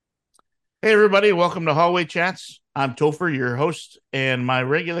Hey, everybody, welcome to Hallway Chats. I'm Topher, your host, and my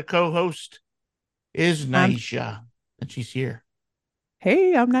regular co host is I'm Naisha, and she's here.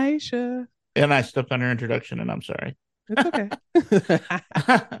 Hey, I'm Naisha. And I stepped on her introduction, and I'm sorry. It's okay.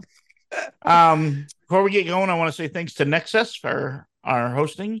 Before we get going, I want to say thanks to Nexus for our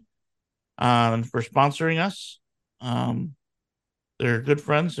hosting and for sponsoring us. Um, they're good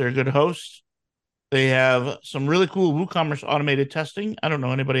friends, they're good hosts. They have some really cool WooCommerce automated testing. I don't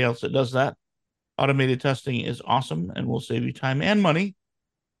know anybody else that does that. Automated testing is awesome and will save you time and money.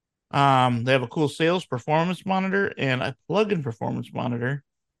 They have a cool sales performance monitor and a plug-in performance monitor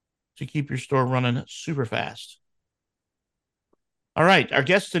to keep your store running super fast. All right, our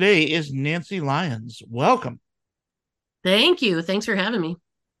guest today is Nancy Lyons. Welcome. Thank you. Thanks for having me.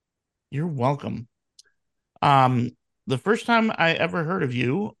 You're welcome. Um, the first time I ever heard of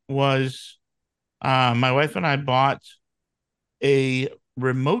you was my wife and I bought a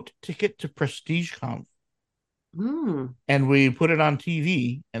remote ticket to Prestige Conf Mm. and we put it on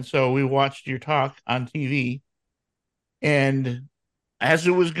TV. And so we watched your talk on TV. And as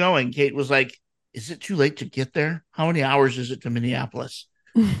it was going, Kate was like, "Is it too late to get there? How many hours is it to Minneapolis?"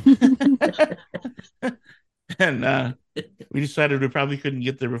 And we decided we probably couldn't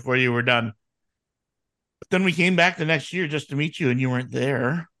get there before you were done. But then we came back the next year just to meet you, and you weren't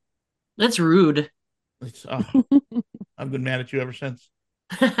there. That's rude. I've been mad at you ever since.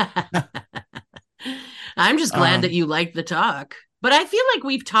 I'm just glad that Um, you liked the talk. But I feel like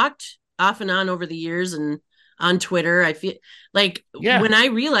we've talked off and on over the years and on Twitter. I feel like yeah, when I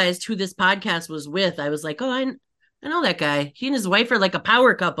realized who this podcast was with, I was like, I know that guy. He and his wife are like a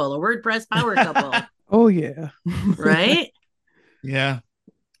power couple, a WordPress power couple, Oh yeah. right? yeah.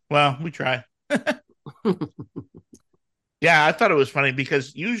 Well, we try. Yeah, I thought it was funny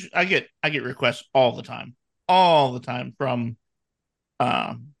because usually I get requests all the time from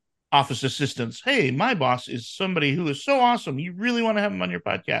um, office assistants. Hey, my boss is somebody who is so awesome. You really want to have him on your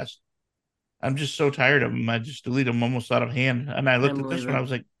podcast? I'm just so tired of them. I just delete them almost out of hand. And I I looked at this believe one. I it.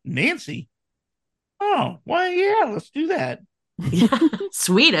 was like, Nancy. Oh, well, yeah, let's do that. Yeah,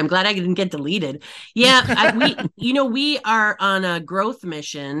 sweet. I'm glad I didn't get deleted. Yeah, we are on a growth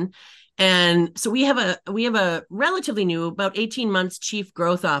mission, and so we have a relatively new, about 18 months chief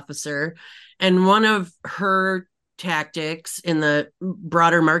growth officer, and one of her tactics in the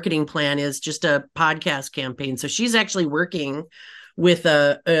broader marketing plan is just a podcast campaign. So she's actually working with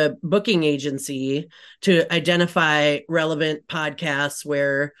a booking agency to identify relevant podcasts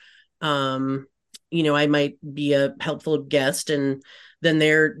where I might be a helpful guest, and then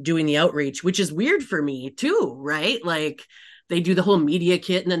they're doing the outreach, which is weird for me too, right? Like they do the whole media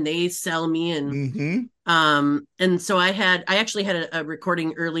kit and then they sell me, Mm-hmm. and so I actually had a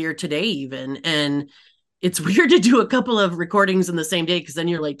recording earlier today even, and it's weird to do a couple of recordings in the same day because then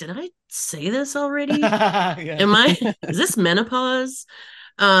you're like, did I say this already? Yeah. Am I is this menopause?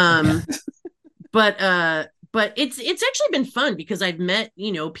 Um but it's actually been fun because I've met,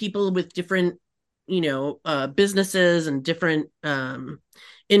 people with different, businesses and different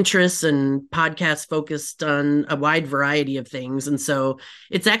interests, and podcasts focused on a wide variety of things. And so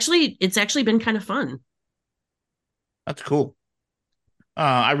it's actually been kind of fun. That's cool.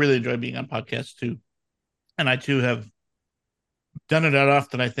 I really enjoy being on podcasts too. And I too have done it enough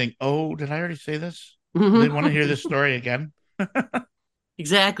that I think, oh, did I already say this? Do they want to hear this story again?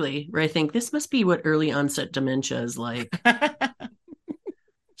 Exactly. Where I think this must be what early onset dementia is like.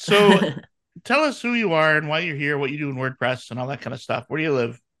 So tell us who you are and why you're here, what you do in WordPress and all that kind of stuff. Where do you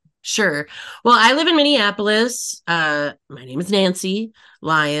live? Sure. Well, I live in Minneapolis. My name is Nancy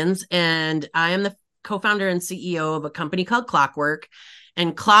Lyons, and I am the co-founder and CEO of a company called Clockwork.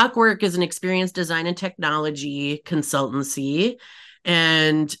 And Clockwork is an experience design and technology consultancy.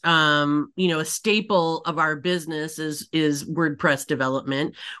 And a staple of our business is WordPress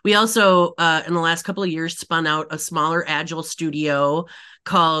development. We also, in the last couple of years, spun out a smaller agile studio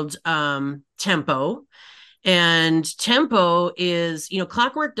called Tempo, and Tempo is,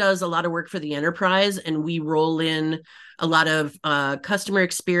 Clockwork does a lot of work for the enterprise, and we roll in a lot of customer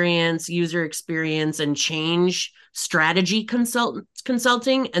experience, user experience, and change strategy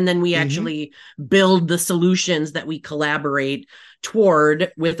consulting. And then we Mm-hmm. actually build the solutions that we collaborate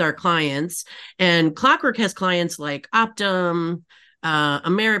toward with our clients. And Clockwork has clients like Optum,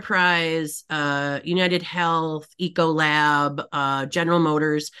 Ameriprise, United Health, Ecolab, General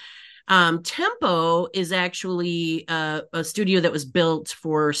Motors. Tempo is actually a studio that was built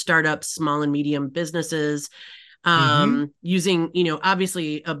for startups, small and medium businesses, Mm-hmm. using,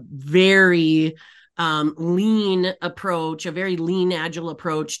 obviously a very lean approach, a very lean, agile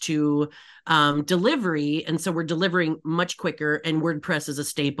approach to delivery. And so we're delivering much quicker, and WordPress is a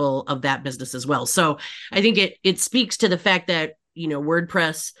staple of that business as well. So I think it speaks to the fact that,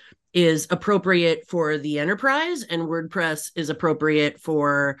 WordPress is appropriate for the enterprise, and WordPress is appropriate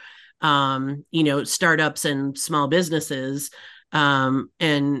for, startups and small businesses, and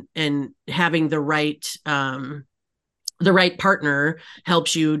having the right partner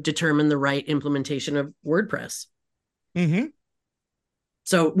helps you determine the right implementation of WordPress. Mm-hmm.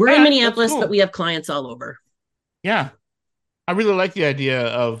 So we're in Minneapolis, cool. But we have clients all over. Yeah. I really like the idea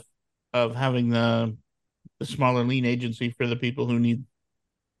of having the smaller lean agency for the people who need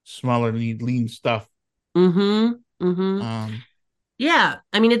smaller lean stuff. Mm-hmm. Mm-hmm. Yeah.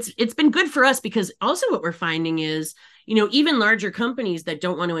 I mean, it's been good for us, because also what we're finding is, even larger companies that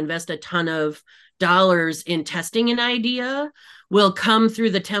don't want to invest a ton of dollars in testing an idea will come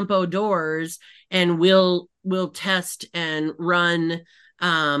through the Tempo doors, and will test and run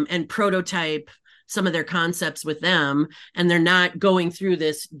and prototype some of their concepts with them, and they're not going through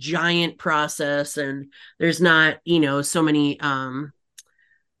this giant process, and there's not so many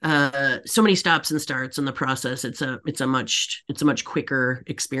stops and starts in the process. It's a much quicker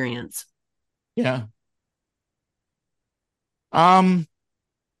experience. Yeah. I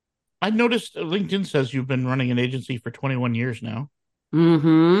noticed LinkedIn says you've been running an agency for 21 years now.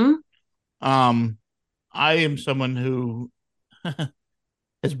 Mm-hmm. I am someone who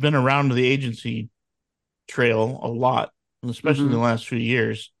has been around the agency trail a lot, especially in the last few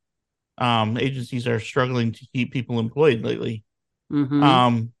years. Agencies are struggling to keep people employed lately.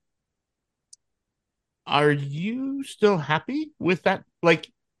 Mm-hmm. Are you still happy with that?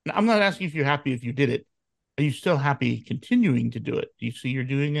 Like, I'm not asking if you're happy if you did it. Are you still happy continuing to do it? Do you see you're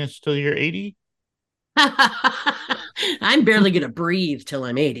doing this till you're 80? I'm barely going to breathe till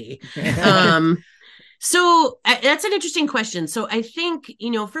I'm 80. So that's an interesting question. So I think,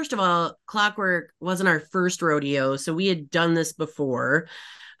 first of all, Clockwork wasn't our first rodeo. So we had done this before.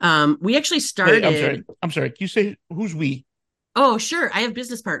 We actually started. Wait, I'm sorry. Can you say who's we? Oh, sure. I have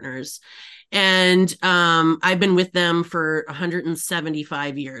business partners. And I've been with them for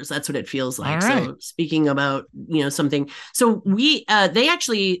 175 years. That's what it feels like. Right. So speaking about, something. So they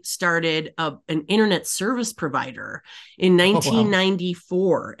actually started an internet service provider in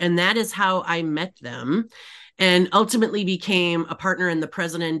 1994. Wow. And that is how I met them, and ultimately became a partner and the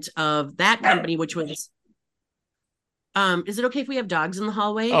president of that company, which was... is it okay if we have dogs in the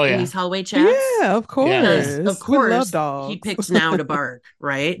hallway in these hallway chats? Yeah, of course. Of course, we love dogs. He picks now to bark,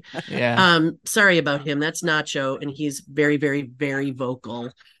 right? Yeah. Sorry about him. That's Nacho, and he's very, very, very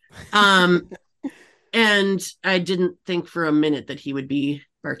vocal. And I didn't think for a minute that he would be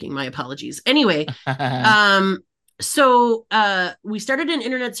barking. My apologies. Anyway, so we started an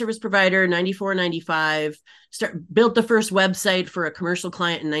internet service provider in 94, 95, built the first website for a commercial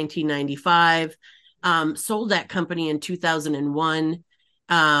client in 1995. Sold that company in 2001.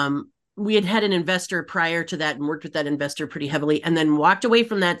 We had an investor prior to that and worked with that investor pretty heavily, and then walked away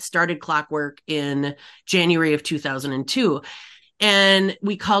from that, started Clockwork in January of 2002. And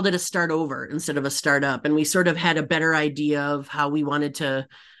we called it a start over instead of a startup. And we sort of had a better idea of how we wanted to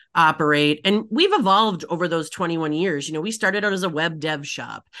operate. And we've evolved over those 21 years. We started out as a web dev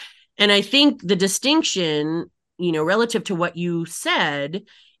shop. And I think the distinction, relative to what you said,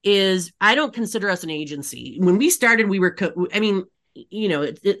 is I don't consider us an agency. When we started, we were, the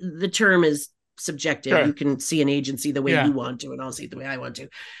term is subjective. Sure. You can see an agency the way you want to, and I'll see it the way I want to.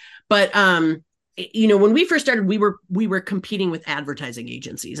 But, when we first started, we were competing with advertising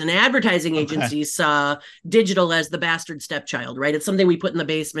agencies, and advertising agencies saw digital as the bastard stepchild, right? It's something we put in the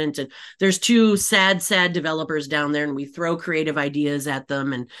basement, and there's two sad developers down there, and we throw creative ideas at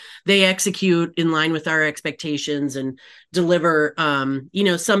them, and they execute in line with our expectations and deliver,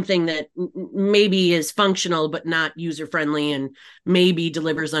 something that maybe is functional, but not user-friendly, and maybe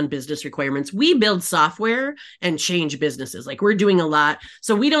delivers on business requirements. We build software and change businesses. Like, we're doing a lot.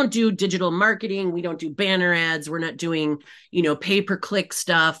 So we don't do digital marketing. We don't do banner ads. We're not doing, pay-per-click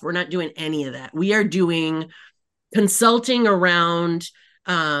stuff. We're not doing any of that. We are doing consulting around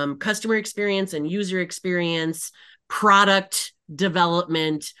customer experience and user experience, product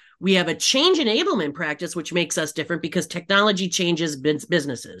development. We have a change enablement practice, which makes us different because technology changes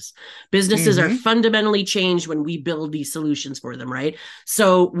businesses. Businesses are fundamentally changed when we build these solutions for them, right?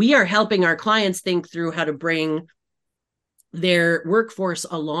 So we are helping our clients think through how to bring their workforce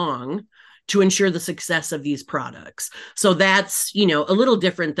along to ensure the success of these products. So that's, a little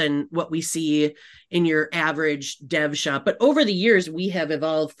different than what we see in your average dev shop. But over the years, we have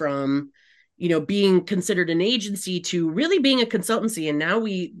evolved from, being considered an agency to really being a consultancy. And now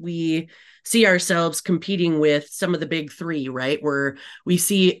we see ourselves competing with some of the big three, right? Where we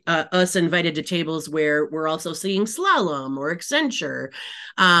see us invited to tables where we're also seeing Slalom or Accenture.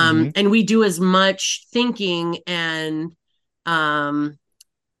 And we do as much thinking and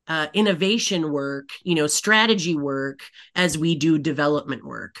innovation work, strategy work as we do development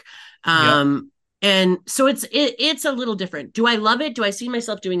work. And so it's a little different. Do I love it? Do I see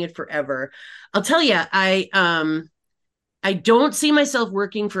myself doing it forever? I'll tell you, I don't see myself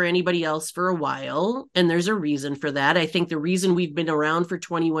working for anybody else for a while. And there's a reason for that. I think the reason we've been around for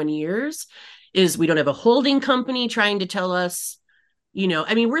 21 years is we don't have a holding company trying to tell us,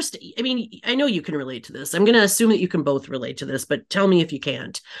 I mean, I know you can relate to this. I'm going to assume that you can both relate to this, but tell me if you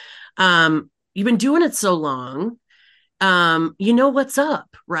can't. You've been doing it so long. You know what's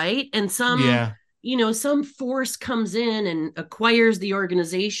up, right? And some force comes in and acquires the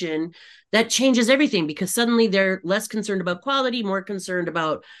organization that changes everything, because suddenly they're less concerned about quality, more concerned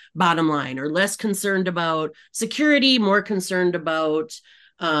about bottom line, or less concerned about security, more concerned about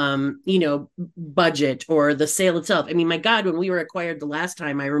budget or the sale itself. I mean, my God, when we were acquired the last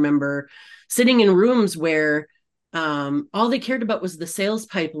time, I remember sitting in rooms where all they cared about was the sales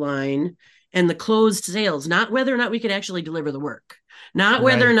pipeline and the closed sales, not whether or not we could actually deliver the work, not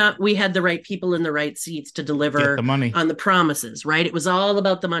whether or not we had the right people in the right seats to deliver the money on the promises, right? It was all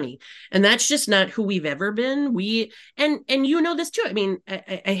about the money. And that's just not who we've ever been. And this too. I mean,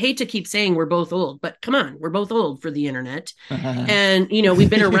 I hate to keep saying we're both old, but come on, we're both old for the internet. And, we've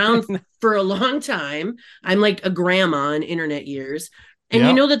been around for a long time. I'm like a grandma in internet years. And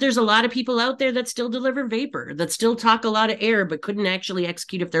you know that there's a lot of people out there that still deliver vapor, that still talk a lot of air, but couldn't actually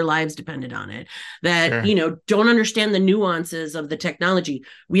execute if their lives depended on it, that, don't understand the nuances of the technology.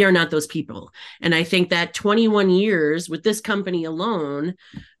 We are not those people. And I think that 21 years with this company alone,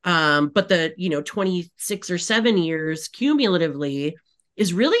 but the, 26 or 7 years cumulatively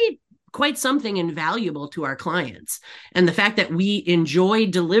is really quite something invaluable to our clients. And the fact that we enjoy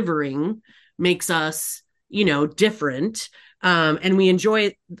delivering makes us, different. And we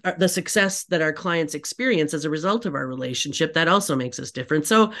enjoy the success that our clients experience as a result of our relationship. That also makes us different.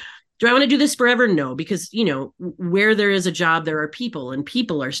 So do I want to do this forever? No, because, where there is a job, there are people, and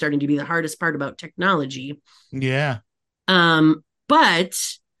people are starting to be the hardest part about technology. Yeah. But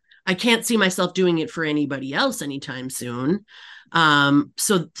I can't see myself doing it for anybody else anytime soon.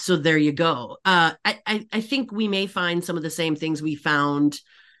 So there you go. I think we may find some of the same things we found,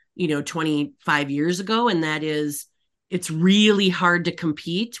 25 years ago. And that is, it's really hard to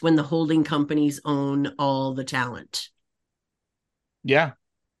compete when the holding companies own all the talent. Yeah.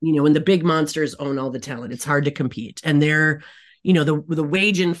 When the big monsters own all the talent, it's hard to compete. And they're, the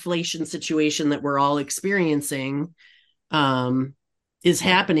wage inflation situation that we're all experiencing is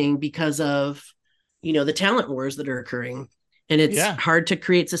happening because of, the talent wars that are occurring. And it's hard to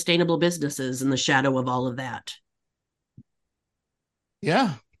create sustainable businesses in the shadow of all of that.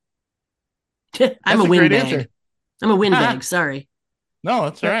 Yeah. I'm a windbag. I'm a windbag. Sorry. No,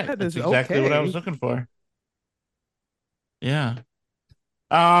 that's all right. That's exactly what I was looking for. Yeah.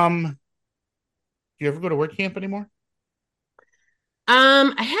 Do you ever go to work camp anymore?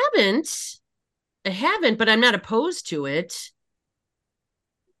 I haven't, but I'm not opposed to it.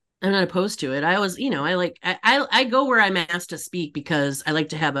 I always, I go where I'm asked to speak because I like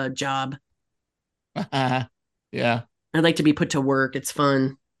to have a job. Yeah. I like to be put to work. It's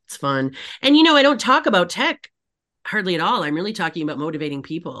fun. And, I don't talk about tech hardly at all. I'm really talking about motivating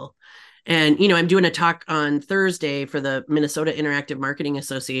people. And, I'm doing a talk on Thursday for the Minnesota Interactive Marketing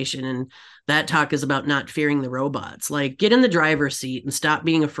Association. And that talk is about not fearing the robots. Like, get in the driver's seat and stop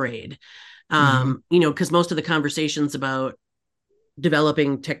being afraid. Because most of the conversations about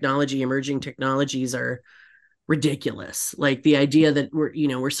developing technology, emerging technologies are ridiculous. Like the idea that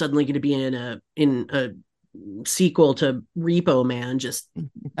we're suddenly going to be in a sequel to Repo Man just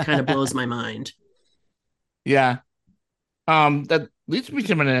kind of blows my mind. Yeah. That leads me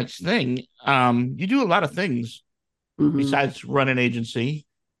to my next thing. You do a lot of things besides run an agency.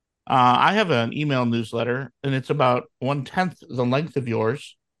 I have an email newsletter, and it's about 1/10 the length of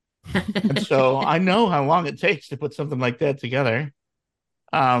yours. And so I know how long it takes to put something like that together.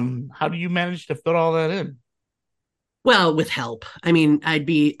 How do you manage to fit all that in? Well, with help. I mean, I'd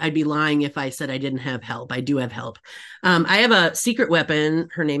be lying if I said I didn't have help. I do have help. I have a secret weapon.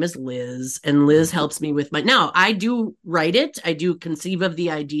 Her name is Liz, and Liz helps me with now, I do write it. I do conceive of the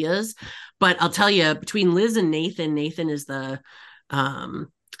ideas, but I'll tell you, between Liz and Nathan is the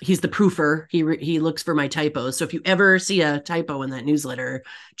he's the proofer. He looks for my typos. So if you ever see a typo in that newsletter,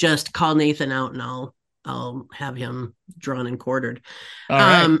 just call Nathan out and I'll have him drawn and quartered. All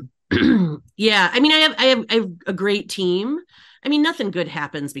right. Yeah, I mean, I have a great team. I mean, nothing good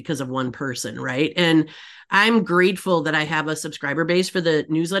happens because of one person, right? And I'm grateful that I have a subscriber base for the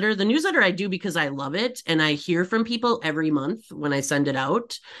newsletter. The newsletter I do because I love it, and I hear from people every month when I send it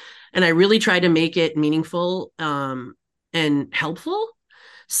out, and I really try to make it meaningful and helpful.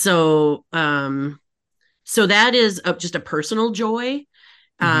 So so that is just a personal joy.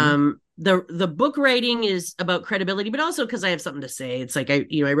 Mm-hmm. The book writing is about credibility, but also because I have something to say. It's like I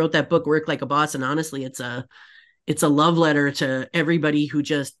wrote that book, Work Like a Boss, and honestly, it's a love letter to everybody who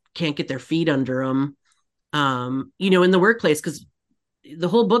just can't get their feet under them. In the workplace, because the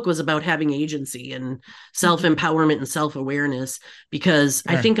whole book was about having agency and self Mhm. empowerment and self awareness. Because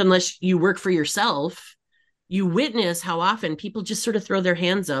I Sure. think unless you work for yourself, you witness how often people just sort of throw their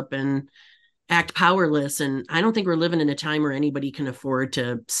hands up and act powerless. And I don't think we're living in a time where anybody can afford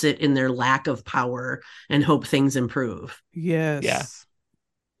to sit in their lack of power and hope things improve. Yeah. Yes.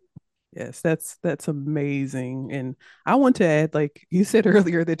 Yes, that's amazing. And I want to add, like you said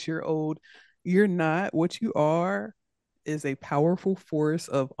earlier, that you're old. You're not. What you are is a powerful force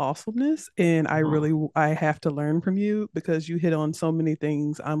of awesomeness. And Oh. I have to learn from you because you hit on so many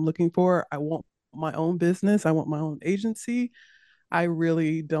things I'm looking for. I want my own business. I want my own agency. I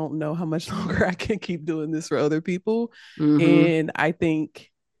really don't know how much longer I can keep doing this for other people. Mm-hmm. And I think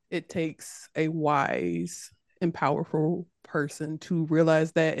it takes a wise and powerful person to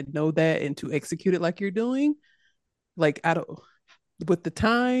realize that and know that and to execute it like you're doing. Like, I don't, with the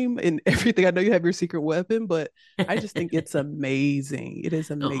time and everything, I know you have your secret weapon, but I just think it's amazing. It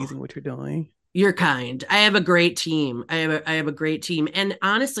is Oh, amazing what you're doing. you're kind. I have a great team. I have a great team. And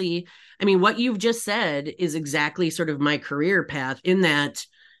honestly, I mean, what you've just said is exactly sort of my career path in that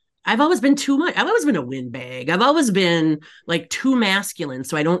I've always been too much. I've always been a windbag. I've always been like too masculine,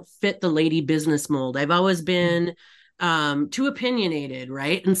 so I don't fit the lady business mold. I've always been too opinionated,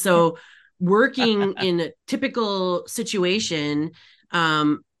 right? And so working in a typical situation,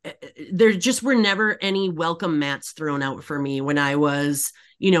 um, there just were never any welcome mats thrown out for me when I was,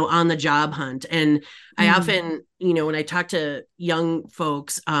 on the job hunt. And I Mm, often, when I talk to young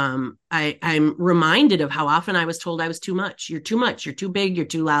folks, I'm reminded of how often I was told I was too much. You're too much. You're too big. You're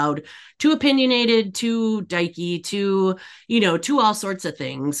too loud. Too opinionated. Too dykey. Too all sorts of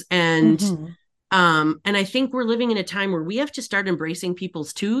things. mhm, And I think we're living in a time where we have to start embracing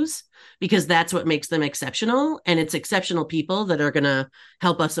people's twos because that's what makes them exceptional. And it's exceptional people that are going to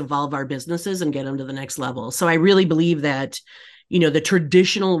help us evolve our businesses and get them to the next level. So I really believe that, the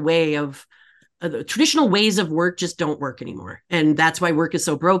traditional ways of work just don't work anymore. And that's why work is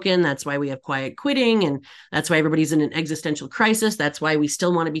so broken. That's why we have quiet quitting. And that's why everybody's in an existential crisis. That's why we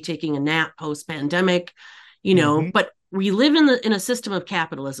still want to be taking a nap post pandemic, Mm-hmm. but we live in a system of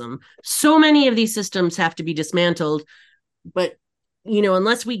capitalism. So many of these systems have to be dismantled, but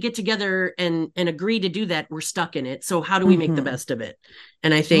unless we get together and agree to do that, we're stuck in it. So how do we make the mhm, best of it?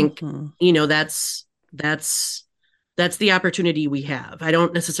 And I think, mhm, that's that's the opportunity we have. I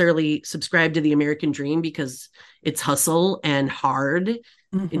don't necessarily subscribe to the American dream because it's hustle and hard.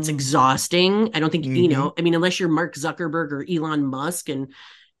 It's mhm, exhausting. I don't think, Mm-hmm. I mean, unless you're Mark Zuckerberg or Elon Musk and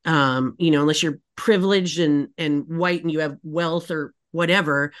unless you're privileged and white and you have wealth or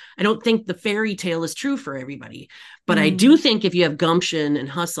whatever, I don't think the fairy tale is true for everybody. But I do mm. think if you have gumption and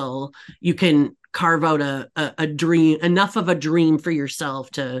hustle, you can carve out a dream, enough of a dream for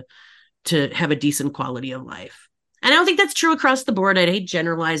yourself to have a decent quality of life. And I don't think that's true across the board. I'd hate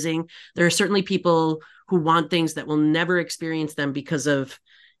generalizing. There are certainly people who want things that will never experience them because of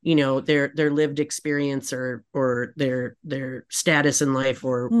their lived experience or their status in life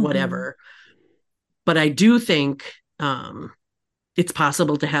or Mhm. whatever. But I do think it's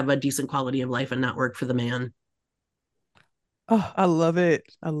possible to have a decent quality of life and not work for the man. Oh, I love it.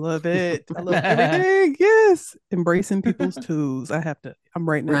 I love it. I love everything. Yes. Embracing people's tools. I'm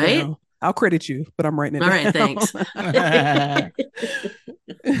writing it Right. down. I'll credit you, but I'm writing All right, it thanks. down.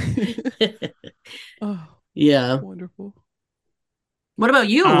 Oh, Yeah. wonderful. What about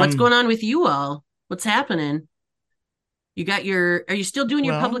you? What's um, going on with you all? What's happening? Are you still doing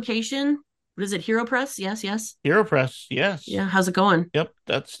your well, publication? What is it? Hero Press? Yes, yes. Hero Press, yes. Yeah. How's it going? Yep,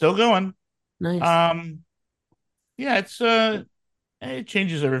 that's still going. Nice. Um, yeah, it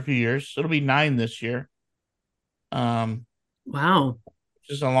changes every few years. It'll be 9 this year. Um, Wow.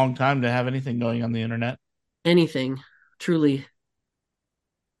 just a long time to have anything going on the internet. Anything. Truly.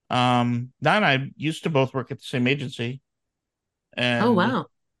 Don and I used to both work at the same agency, Oh, and wow.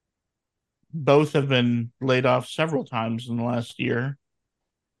 both have been laid off several times in the last year.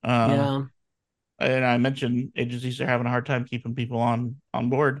 Uh, Yeah. and I mentioned agencies are having a hard time keeping people on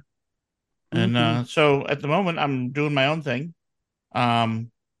board. And Hmm. so at the moment, I'm doing my own thing.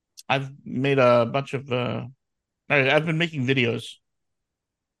 Um, I've made a bunch of I've been making videos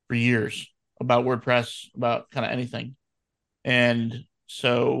for years about WordPress, about kind of anything. And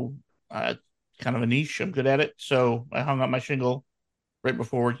so kind of a niche. I'm good at it. So I hung up my shingle right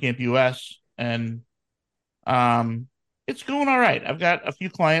before WordCamp US, and it's going all right. I've got a few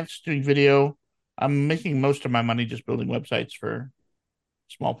clients doing video. I'm making most of my money just building websites for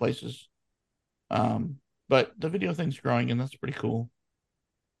small places. Um, but the video thing's growing, and that's pretty cool.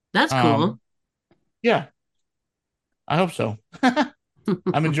 That's cool. Um, yeah, I hope so.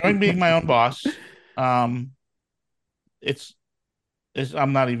 I'm enjoying being my own boss. Um, it's,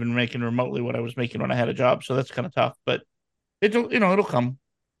 I'm not even making remotely what I was making when I had a job, so that's kind of tough. But it'll come.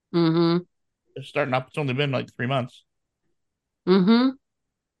 Mm-hmm. It's starting up. It's only been like 3 months. Mm-hmm.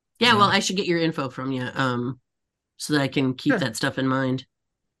 Yeah, well, Yeah, I should get your info from you, so that I can keep sure. that stuff in mind.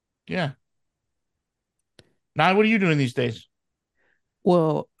 Yeah. Now, what are you doing these days?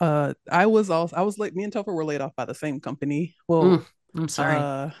 Well, I was like, me and Topher were laid off by the same company. Well, I'm sorry.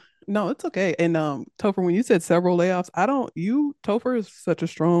 uh, no, it's okay. And Topher, when you said several layoffs, Topher is such a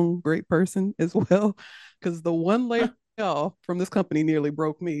strong, great person as well, because the one layoff from this company nearly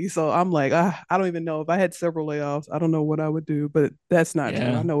broke me. So I'm like, I don't even know if I had several layoffs. I don't know what I would do, but that's not true.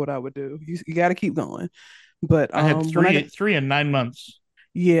 I Yeah, know what I would do. You got to keep going. But I had when I got, three in 9 months.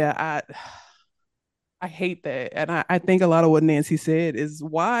 yeah, I hate that. And I think a lot of what Nancy said is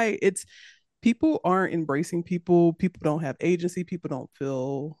why it's people aren't embracing people. People don't have agency. People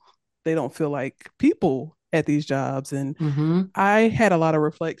they don't feel like people at these jobs. And Mm-hmm. I had a lot of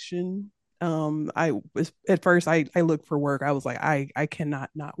reflection. I was at first I looked for work. I was like, I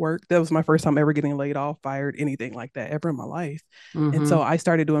cannot not work. That was my first time ever getting laid off, fired, anything like that ever in my life. And Mm-hmm. so I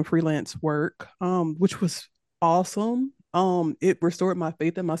started doing freelance work, which was awesome. It restored my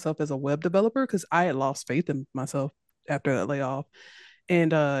faith in myself as a web developer because I had lost faith in myself after that layoff.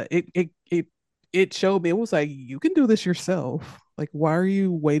 And it showed me it was like you can do this yourself. Like, why are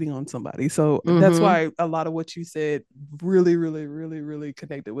you waiting on somebody? So that's Mm-hmm. why a lot of what you said really, really, really, really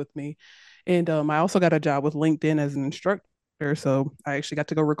connected with me. And I also got a job with LinkedIn as an instructor. So I actually got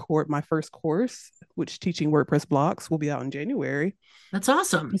to go record my first course, which teaching WordPress blocks will be out in January. That's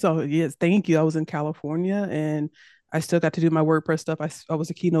awesome. So yes, thank you. I was in California and I still got to do my WordPress stuff. I was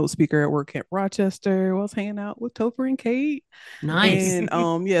a keynote speaker at WordCamp Rochester. I was hanging out with Topher and Kate. Nice.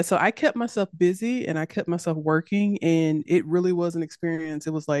 And yeah, so I kept myself busy and I kept myself working and it really was an experience.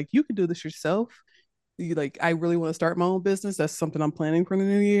 It was like you can do this yourself. You like I really want to start my own business. That's something I'm planning for the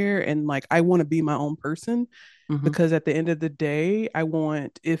new year. And like I want to be my own person Mm-hmm. because at the end of the day, I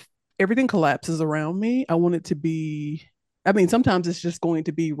want if everything collapses around me, I want it to be I mean, sometimes it's just going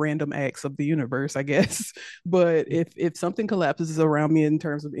to be random acts of the universe, I guess. But if something collapses around me in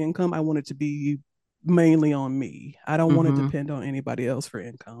terms of income, I want it to be mainly on me. I don't want to Mm-hmm. depend on anybody else for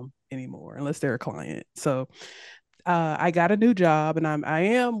income anymore, unless they're a client. So I got a new job, and I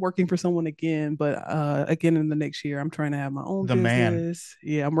am working for someone again, but again in the next year, I'm trying to have my own The man. business.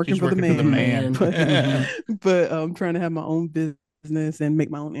 Yeah, I'm working She's for the working for the The man, man. man. but Mm-hmm. but I'm trying to have my own business and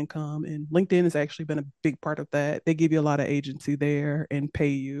make my own income. And LinkedIn has actually been a big part of that. They give you a lot of agency there and pay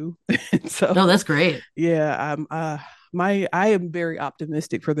you. No, So that's great. yeah, I am very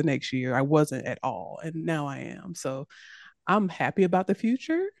optimistic for the next year. I wasn't at all, and now I am. So I'm happy about the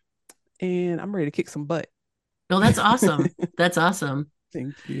future, and I'm ready to kick some butt. No, that's awesome. That's awesome.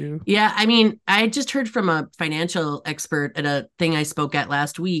 Thank you. Yeah, I mean, I just heard from a financial expert at a thing I spoke at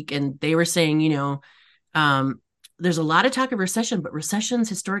last week, and they were saying, um, there's a lot of talk of recession, but recessions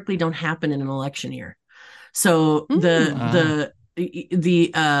historically don't happen in an election year. So Mm.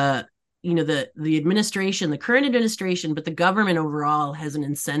 the administration, the current administration, but the government overall has an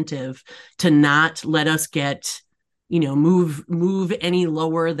incentive to not let us get, move any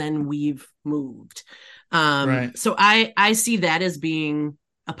lower than we've moved. Right. So I see that as being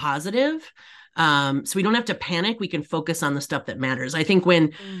a positive. So we don't have to panic. We can focus on the stuff that matters. I think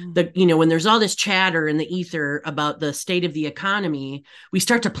when Mm. when there's all this chatter in the ether about the state of the economy, we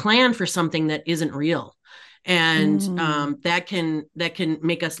start to plan for something that isn't real, and Mm. that can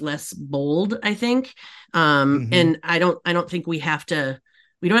make us less bold, I think. Hmm. And I don't think we don't have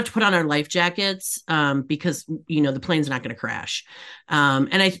to put on our life jackets, because the plane's not going to crash.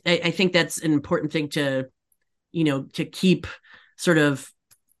 And I think that's an important thing to keep sort of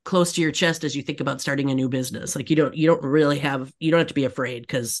close to your chest as you think about starting a new business. Like you don't have to be afraid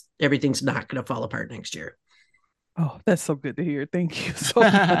because everything's not going to fall apart next year. Oh, that's so good to hear. Thank you so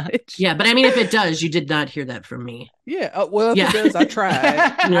much. Yeah, but I mean, if it does, you did not hear that from me. Yeah. Well, if it Yeah. does, I tried.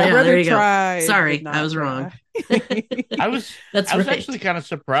 I'd Yeah, there rather you go. try than Sorry, I not was wrong. try. I was That's I was right. actually kind of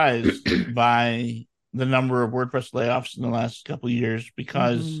surprised by the number of WordPress layoffs in the last couple of years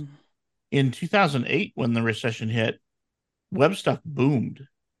because in 2008, when the recession hit, web stuff boomed.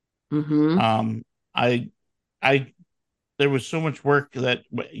 I, I, there was so much work that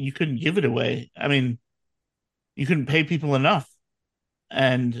you couldn't give it away. I mean, you couldn't pay people enough,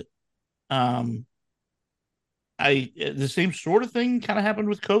 and the same sort of thing kind of happened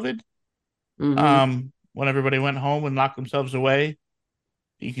with COVID. When everybody went home and locked themselves away,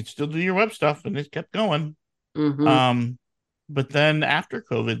 you could still do your web stuff, and it kept going. But then after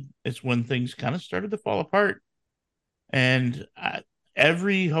COVID, it's when things kind of started to fall apart, and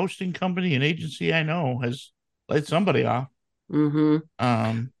every hosting company and agency I know has laid somebody off.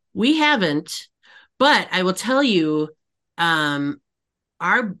 We haven't, but I will tell you,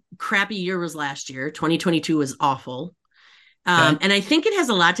 our crappy year was last year. 2022 was awful. And I think it has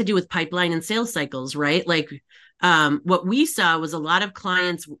a lot to do with pipeline and sales cycles, right? Like what we saw was a lot of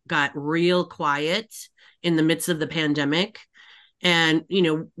clients got real quiet in the midst of the pandemic. And,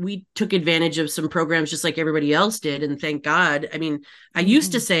 we took advantage of some programs just like everybody else did. And thank God. I mean, I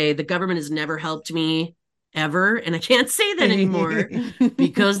used to say the government has never helped me ever. And I can't say that anymore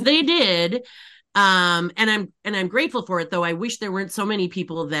because they did. And I'm grateful for it, though. I wish there weren't so many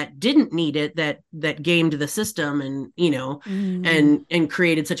people that didn't need it, that gamed the system and, and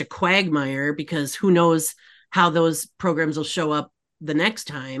created such a quagmire, because who knows how those programs will show up the next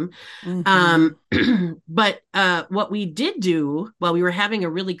time. But what we did do while we were having a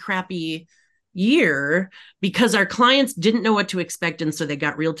really crappy year, because our clients didn't know what to expect, and so they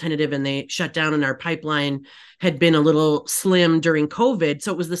got real tentative and they shut down, and our pipeline had been a little slim during COVID.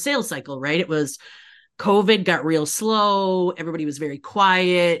 So it was the sales cycle, right? It was COVID got real slow. Everybody was very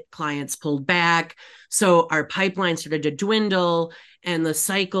quiet. Clients pulled back. So our pipeline started to dwindle, and the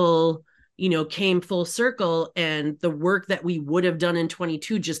cycle came full circle, and the work that we would have done in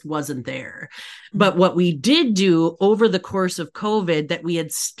 22 just wasn't there. But what we did do over the course of COVID that we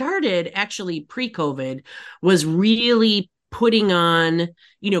had started actually pre-COVID was really putting on,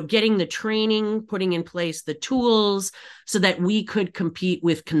 getting the training, putting in place the tools so that we could compete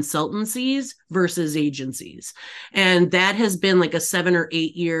with consultancies versus agencies. And that has been like a 7 or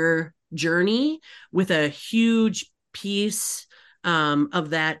 8 year journey, with a huge piece of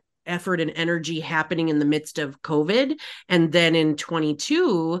that effort and energy happening in the midst of COVID. And then in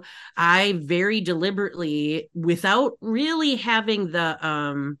 22, I very deliberately, without really having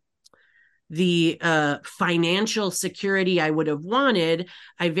the financial security I would have wanted,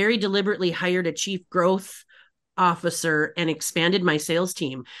 I very deliberately hired a chief growth officer and expanded my sales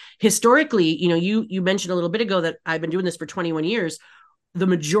team. Historically, you mentioned a little bit ago that I've been doing this for 21 years. The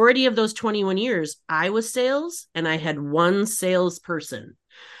majority of those 21 years, I was sales, and I had one salesperson.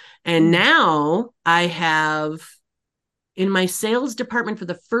 And now I have, in my sales department, for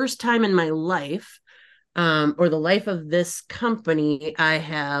the first time in my life, or the life of this company, I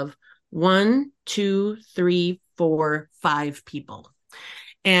have 1, 2, 3, 4, 5 people.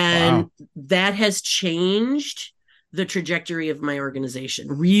 And that has changed the trajectory of my organization,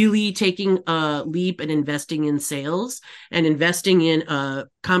 really taking a leap and investing in sales and investing in a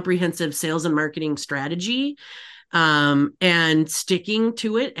comprehensive sales and marketing strategy. And sticking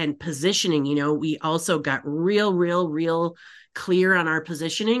to it and positioning. We also got real clear on our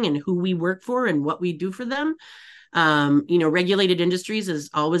positioning and who we work for and what we do for them. Regulated industries has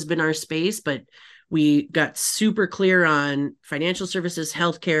always been our space, but we got super clear on financial services,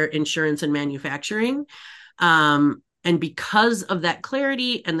 healthcare, insurance, and manufacturing. And because of that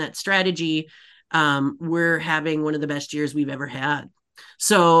clarity and that strategy, we're having one of the best years we've ever had.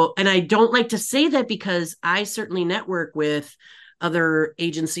 So, and I don't like to say that because I certainly network with other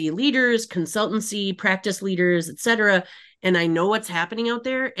agency leaders, consultancy, practice leaders, etc. And I know what's happening out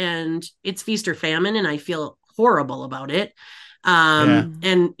there, and it's feast or famine, and I feel horrible about it. And,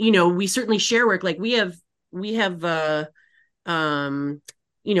 we certainly share work. Like we have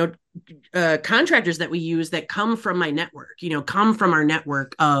contractors that we use that come from my network, come from our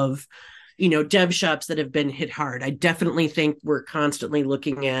network of dev shops that have been hit hard. I definitely think we're constantly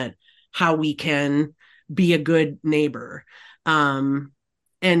looking at how we can be a good neighbor. And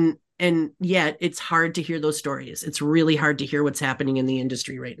yet it's hard to hear those stories. It's really hard to hear what's happening in the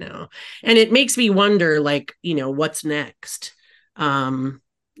industry right now. And it makes me wonder, what's next?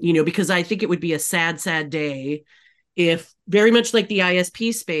 Because I think it would be a sad day if, very much like the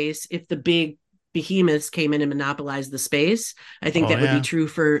ISP space, if the big behemoths came in and monopolized the space. I think that would be true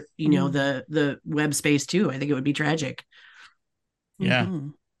for, the web space too. I think it would be tragic. Yeah.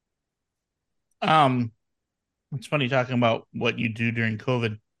 It's funny talking about what you do during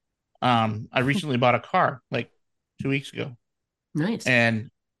COVID. I recently bought a car like 2 weeks ago. Nice.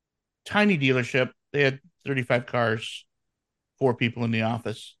 And tiny dealership, They had 35 cars, 4 people in the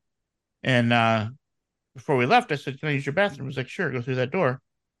office. And before we left, I said, "Can I use your bathroom?" He was like, "Sure, go through that door."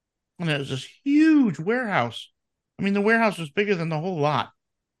 And it was this huge warehouse. I mean, the warehouse was bigger than the whole lot.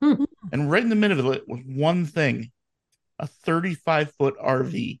 Hmm. And right in the middle of it was one thing, a 35-foot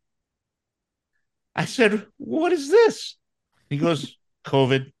RV. I said, "What is this?" He goes,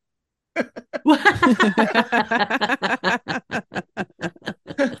 "COVID."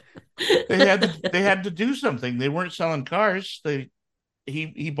 They had to do something. They weren't selling cars.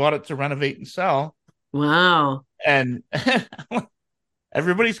 He bought it to renovate and sell. Wow. And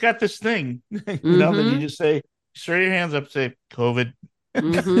everybody's got this thing, that you just say, throw your hands up, say COVID.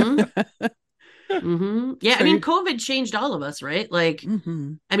 Yeah, I mean, COVID changed all of us, right? Like,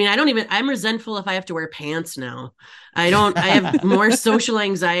 I mean, I'm resentful if I have to wear pants now. I have more social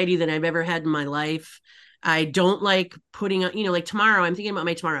anxiety than I've ever had in my life. I don't like putting on, like tomorrow, I'm thinking about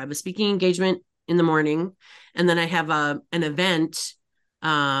my tomorrow. I have a speaking engagement in the morning, and then I have an event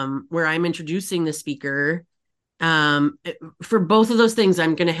where I'm introducing the speaker. For both of those things,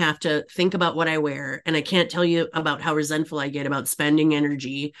 I'm going to have to think about what I wear. And I can't tell you about how resentful I get about spending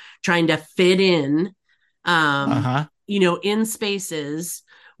energy trying to fit in, in spaces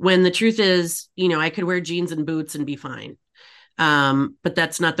when the truth is, I could wear jeans and boots and be fine. But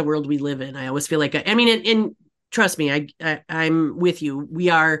that's not the world we live in. I always feel like, and trust me, I'm with you. We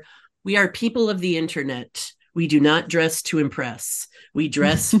are people of the internet. We do not dress to impress. We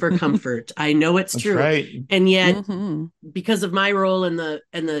dress for comfort. I know it's That's true. Right. And yet, because of my role in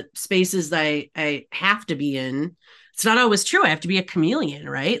the spaces that I have to be in, it's not always true. I have to be a chameleon,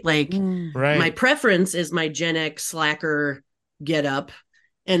 right? Like my preference is my Gen X slacker get up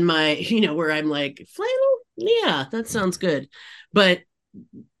and my, where I'm like, flannel? Yeah, that sounds good. But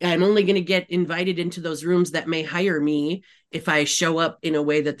I'm only going to get invited into those rooms that may hire me if I show up in a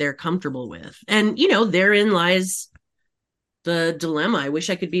way that they're comfortable with. And, therein lies the dilemma. I wish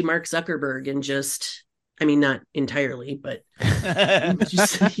I could be Mark Zuckerberg and just, not entirely, but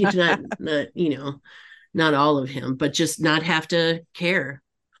just not all of him, but just not have to care.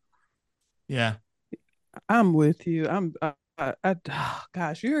 Yeah. I'm with you.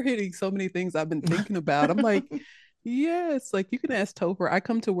 Gosh, you're hitting so many things I've been thinking about. I'm like, yes, like you can ask Topher. I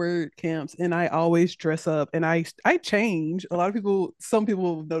come to word camps and I always dress up and I change. Some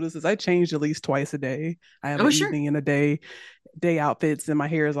people notice this. I change at least twice a day. I have an evening and a day outfits, and my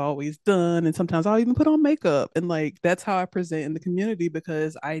hair is always done. And sometimes I'll even put on makeup. And like that's how I present in the community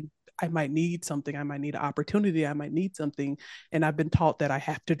because I might need something. I might need an opportunity. I might need something. And I've been taught that I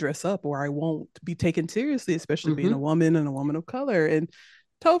have to dress up or I won't be taken seriously, especially being a woman and a woman of color. And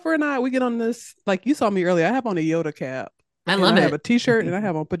Topher and I, we get on this, like you saw me earlier, I have on a Yoda cap. I love it. I have a t-shirt and I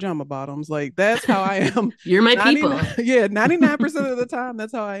have on pajama bottoms. Like that's how I am. You're my people. Yeah, 99% of the time,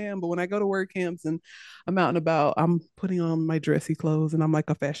 that's how I am. But when I go to work camps and I'm out and about, I'm putting on my dressy clothes and I'm like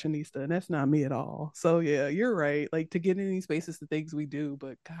a fashionista, and that's not me at all. So yeah, you're right. Like to get in these spaces, the things we do,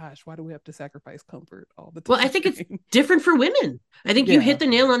 but gosh, why do we have to sacrifice comfort all the time? Well, I think it's different for women. I think you hit the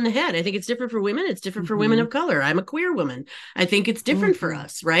nail on the head. I think it's different for women. It's different for women of color. I'm a queer woman. I think it's different for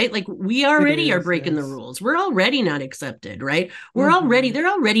us, right? Like we already are breaking the rules. We're already not accepted, right? They're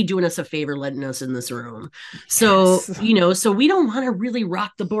already doing us a favor letting us in this room. So, so we don't want to really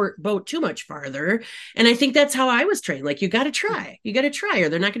rock the boat too much farther. And I think that's how I was trained. Like, you got to try, or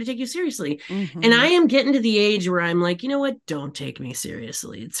they're not going to take you seriously. And I am getting to the age where I'm like, you know what? Don't take me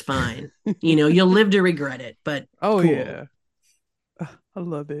seriously. It's fine. You'll live to regret it, but cool. Yeah. I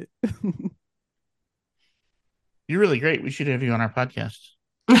love it. You're really great. We should have you on our podcast.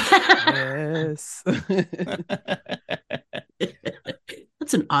 Yes.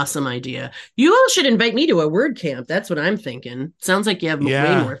 That's an awesome idea. You all should invite me to a word camp. That's what I'm thinking. Sounds like you have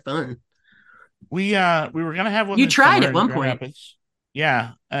way more fun. We were gonna have one. You tried at one point. Rapids.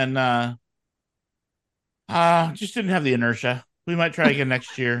 Yeah, and just didn't have the inertia. We might try again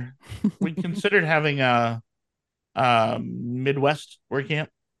next year. We considered having a Midwest word camp,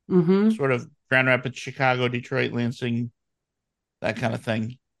 sort of Grand Rapids, Chicago, Detroit, Lansing, that kind of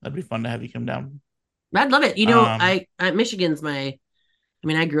thing. That'd be fun to have you come down. I'd love it. Michigan's I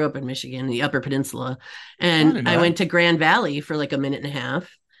grew up in Michigan, the Upper Peninsula, and I went to Grand Valley for like a minute and a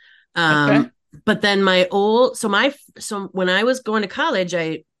half. But then when I was going to college,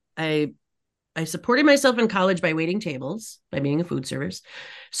 I supported myself in college by waiting tables, by being a food service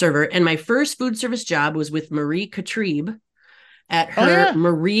server. And my first food service job was with Marie Katrib at her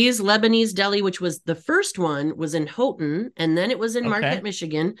Marie's Lebanese Deli, which was the first one was in Houghton, and then it was in Marquette,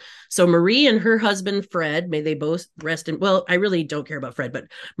 Michigan. So Marie and her husband, Fred, may they both rest in, well, I really don't care about Fred,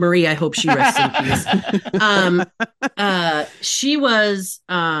 but Marie, I hope she rests in peace. She was,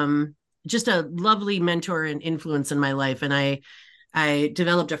 just a lovely mentor and influence in my life. And I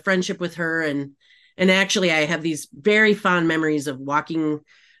developed a friendship with her, and actually I have these very fond memories of walking,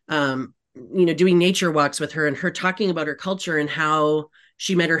 doing nature walks with her, and her talking about her culture and how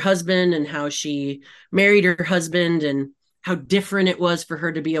she met her husband and how she married her husband and how different it was for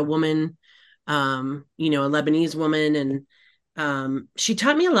her to be a woman, a Lebanese woman. And she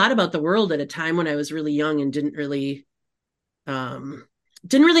taught me a lot about the world at a time when I was really young and didn't really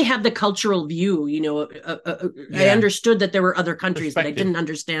have the cultural view. I understood that there were other countries, but I didn't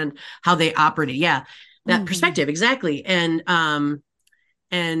understand how they operated. Yeah, that perspective, exactly. And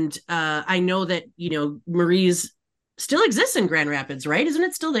I know that Marie's still exists in Grand Rapids, right? Isn't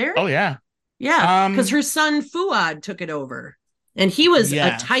it still there? Oh yeah, yeah, because her son Fuad took it over, and he was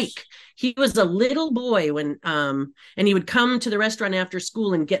a tyke. He was a little boy when and he would come to the restaurant after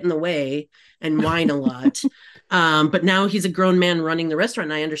school and get in the way and whine a lot. But now he's a grown man running the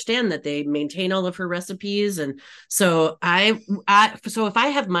restaurant, and I understand that they maintain all of her recipes. And so so if I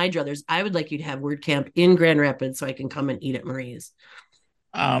have my druthers, I would like you to have word camp in Grand Rapids so I can come and eat at Marie's.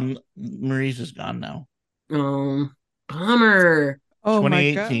 Marie's is gone now. Oh, bummer. Oh my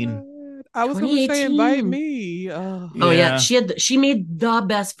 2018. God. I was going to say invite me. Oh yeah, she made the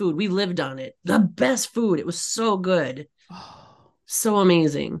best food. We lived on it. The best food. It was so good. So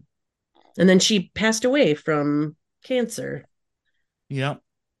amazing. And then she passed away from cancer. Yep.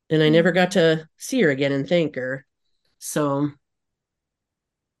 And I never got to see her again and thank her. So,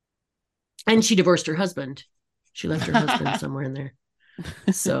 and she divorced her husband. She left her husband somewhere in there.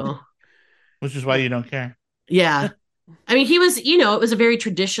 So, which is why you don't care. Yeah. I mean, he was, it was a very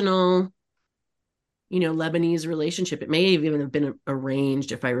traditional, Lebanese relationship. It may have even been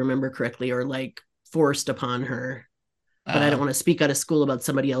arranged, if I remember correctly, or like forced upon her. But I don't want to speak out of school about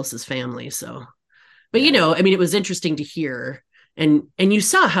somebody else's family. So, but I mean, it was interesting to hear, and you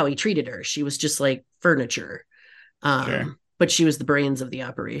saw how he treated her. She was just like furniture. Sure. But she was the brains of the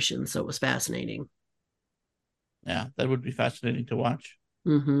operation. So it was fascinating. Yeah, that would be fascinating to watch.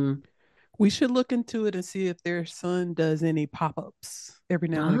 Mm-hmm. We should look into it and see if their son does any pop-ups every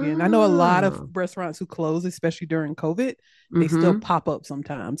now and again. I know a lot of restaurants who close, especially during COVID, they still pop up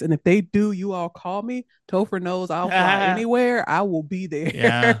sometimes. And if they do, you all call me. Topher knows I'll fly anywhere. I will be there.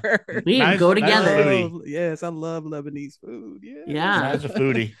 Yeah. We can go together. Yes, I love Lebanese food. Yeah. As a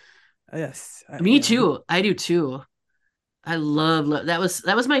foodie. Yes. Me too. I do too. I love that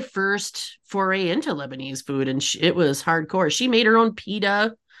was my first foray into Lebanese food, and it was hardcore. She made her own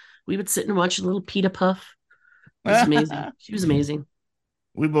pita. We would sit and watch a little pita puff. It was amazing. She was amazing.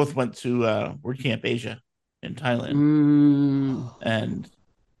 We both went to Word Camp Asia in Thailand, and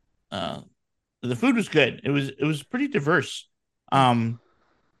the food was good. It was pretty diverse.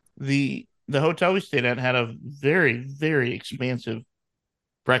 The hotel we stayed at had a very, very expansive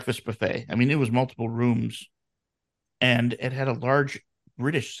breakfast buffet. I mean, it was multiple rooms, and it had a large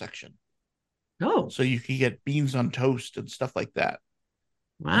British section. Oh, so you could get beans on toast and stuff like that.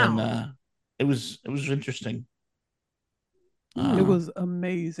 Wow. And it was interesting. It was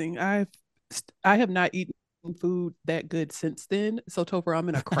amazing. I have not eaten food that good since then. So Topher, I'm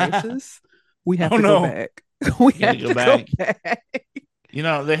in a crisis. We have to go back. We have to go back.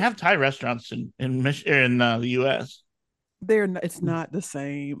 They have Thai restaurants in the US. It's not the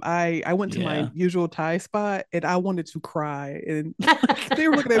same. I went to my usual Thai spot and I wanted to cry, and they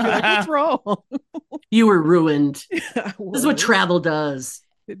were looking at me like, "What's wrong?" You were ruined. This is what travel does.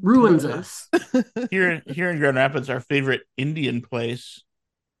 It ruins us. Here in Grand Rapids, our favorite Indian place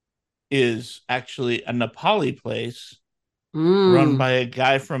is actually a Nepali place run by a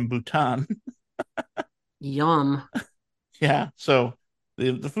guy from Bhutan. Yum. Yeah, so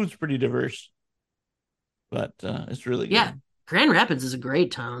the food's pretty diverse, but it's really good. Yeah, Grand Rapids is a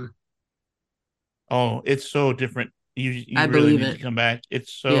great town. Oh, it's so different. You I really need it. to come back.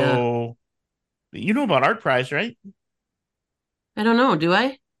 It's so... You know about Art Prize, right? I don't know. Do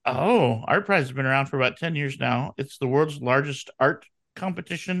I? Oh, Art Prize has been around for about 10 years now. It's the world's largest art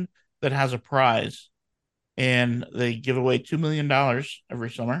competition that has a prize. And they give away $2 million every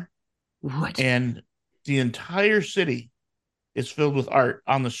summer. What? And the entire city is filled with art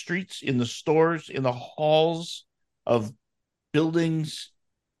on the streets, in the stores, in the halls of buildings.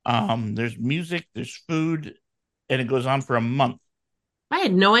 There's music, there's food, and it goes on for a month. I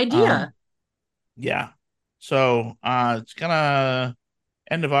had no idea. Yeah. So it's gonna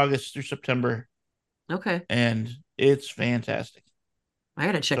end of August through September. Okay. And it's fantastic. I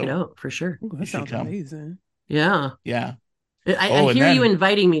gotta check it out for sure. Ooh, that sounds amazing. Yeah. Yeah. I hear you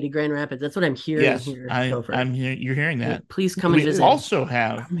inviting me to Grand Rapids. That's what I'm hearing. Yes, here. I'm here. You're hearing that. Please come and visit. We also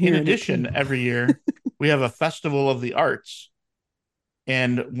have, in addition, every year we have a festival of the arts,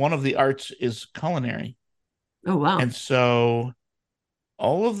 and one of the arts is culinary. Oh wow. And so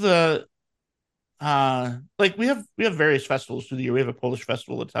all of the like we have various festivals through the year. We have a Polish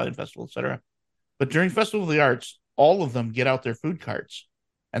festival, Italian festival, etc. But during Festival of the Arts, all of them get out their food carts.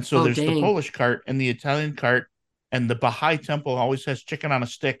 And so there's the Polish cart and the Italian cart, and the Baha'i temple always has chicken on a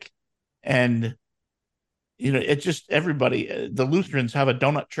stick. And it just everybody, the Lutherans have a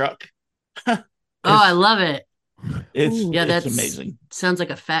donut truck. I love it. It's amazing. Sounds like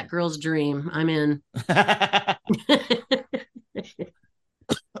a fat girl's dream. I'm in. I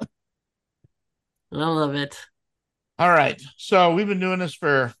love it. All right. So we've been doing this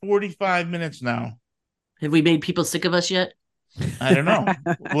for 45 minutes now. Have we made people sick of us yet? I don't know.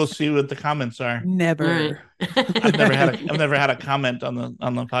 We'll see what the comments are. Never. Right. I've never had a comment on the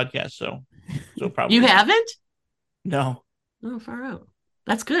podcast, so probably you haven't. No. Oh, far out.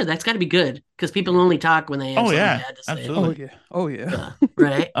 That's good. That's got to be good because people only talk when they have something bad to say. Absolutely. Oh yeah.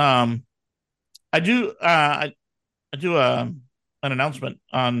 Right. I do an announcement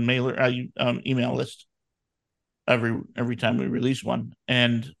on email list every time we release one,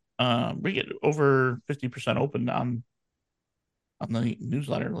 and we get over 50% open on the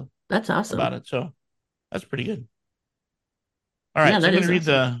newsletter. That's awesome about it. So that's pretty good. All right, so I'm going to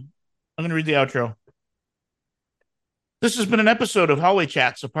read the outro. This has been an episode of Hallway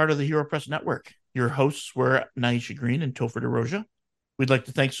Chats, a part of the Hero Press Network. Your hosts were Naisha Green and Topher DeRoja. We'd like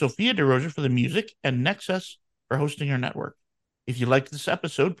to thank Sophia DeRoja for the music and Nexus for hosting our network. If you liked this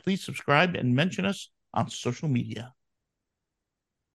episode, please subscribe and mention us on social media.